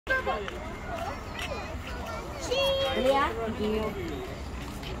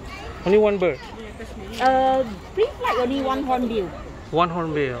Only one bird. Pre-flight only one hornbill. One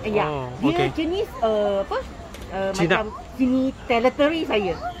hornbill. Ya. Oh, Dia okay. jenis Jinak. macam sini territory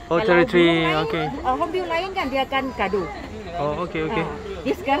saya. Oh, Kalau territory, burung lain, okay. Hornbill lain kan dia akan gaduh. Oh, okay, okay.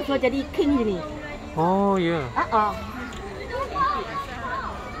 Dia sekarang sudah jadi king je ni. Oh, yeah.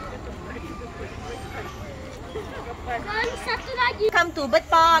 Come to bird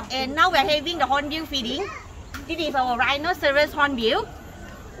park and now we're having the hornbill feeding. This is our rhinoceros hornbill.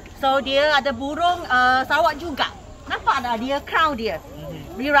 So dia ada burung Sarawak juga. Nampak tak dia crown dia?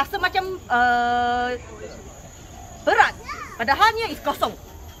 Dia rasa macam berat. Padahalnya is kosong.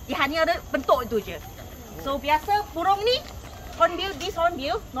 Dia hanya ada bentuk itu je. So biasa burung ni hornbill, this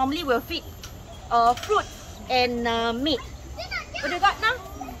hornbill normally will feed fruit and meat. What do you got now?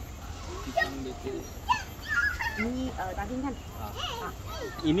 Ini daging kan?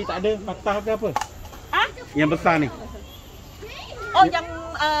 Ini tak ada patah ke apa? Yang besar ni. Oh, yang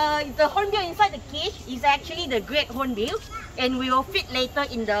the hornbill inside the cage is actually the great hornbill, and we will feed later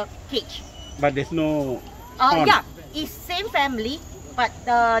in the cage. But there's no horn. Yeah, it's same family but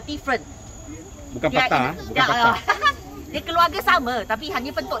different. Bukan patah, bukan patah. Dia keluarga sama, tapi hanya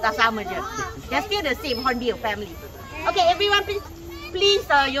bentuk tak sama je. They're still the same hornbill family. Okay, everyone please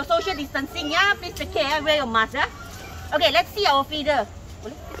your social distancing, yeah. Please take care, wear your mask, yeah. Okay, let's see our feeder.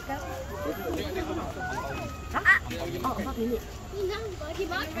 Boleh? Oh, 4 minit.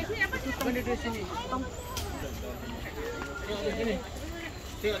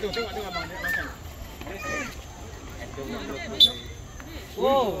 Tengok abang dia makan.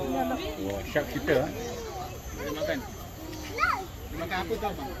 Wow. Wow, shark kita Dia makan. Dia makan apa tu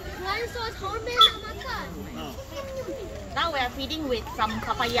abang? Rhinoceros hornbill nak makan. Now we are feeding with some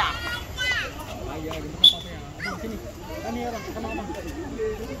papaya. Ayah dia makan papaya. Abang sini. Sini abang, sama abang.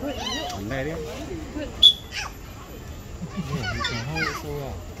 Pandai dia.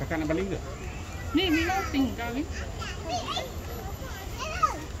 Kakak nak balik ke? Ni nothing, darling.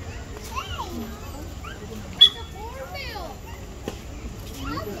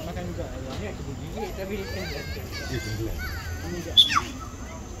 Makan juga. Ni aku gigit tapi dia kena. Ini juga.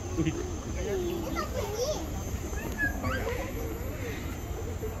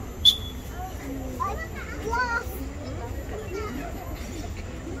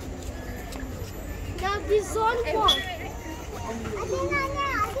 Now this zone one. Adina.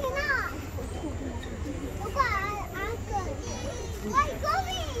 Look at uncle. Why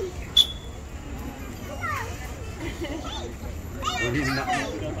going?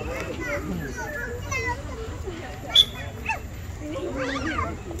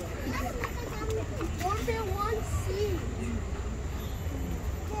 Hornbill wants seed.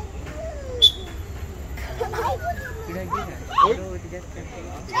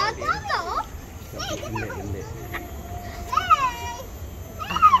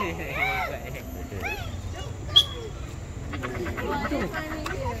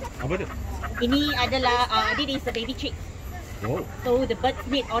 Apa tu? Ini adalah this is the baby chick. Oh. So the birds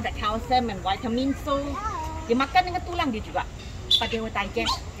need all the calcium and vitamins. So dia makan dengan tulang dia juga. But they will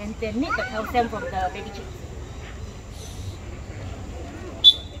digest and they need the calcium from the baby chick.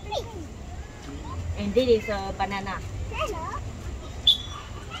 And this is a banana.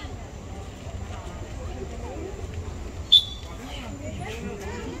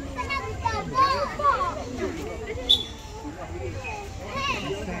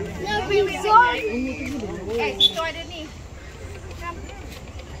 Situ ada ni.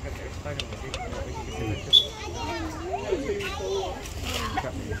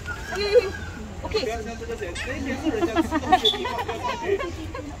 Okay.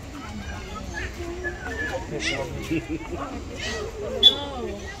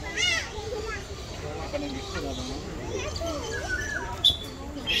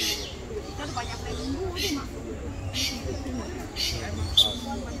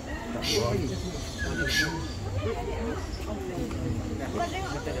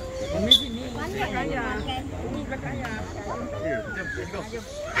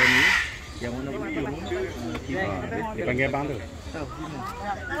 Yang mana putih dia panggil abang tu.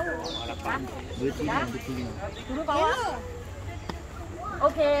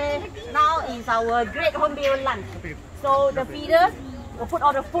 Okay, now is our great hornbill lunch. So the feeders will put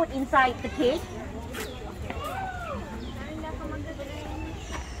all the food inside the cage.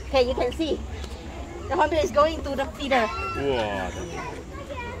 Okay, you can see the hornbill is going to the feeder. Wah.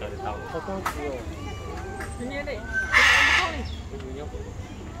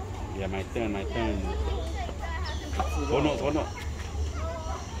 Yeah, my turn. Seronok.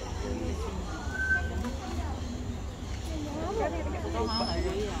 Oh,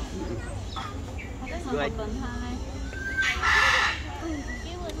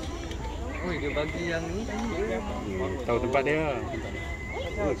 dia bagi yang ni. Tahu tempat dia.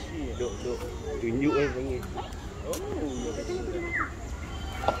 Duk tunjuk kan panggil.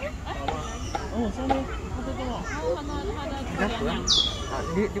 Kenapa?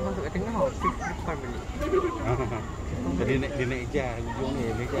 Dia masuk kat tengah. Depan balik. Dia naik jar, hujung ni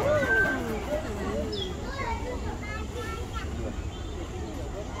dia jar.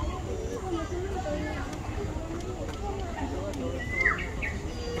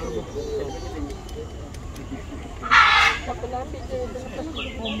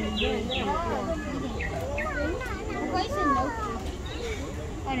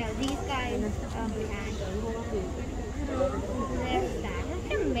 Oh no, these guys behind. There's that.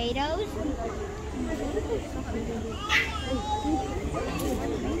 Tomatoes.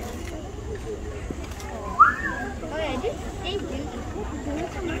 Oh yeah, they do.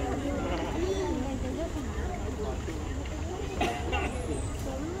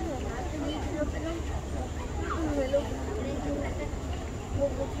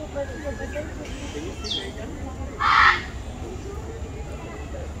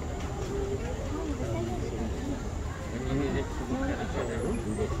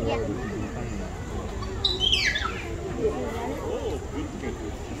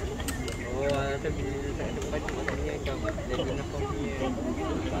 Oh, tapi tak ada baju maknanya kau jadi nak kau punya.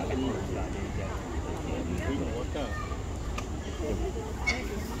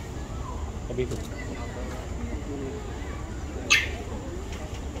 Habis tu.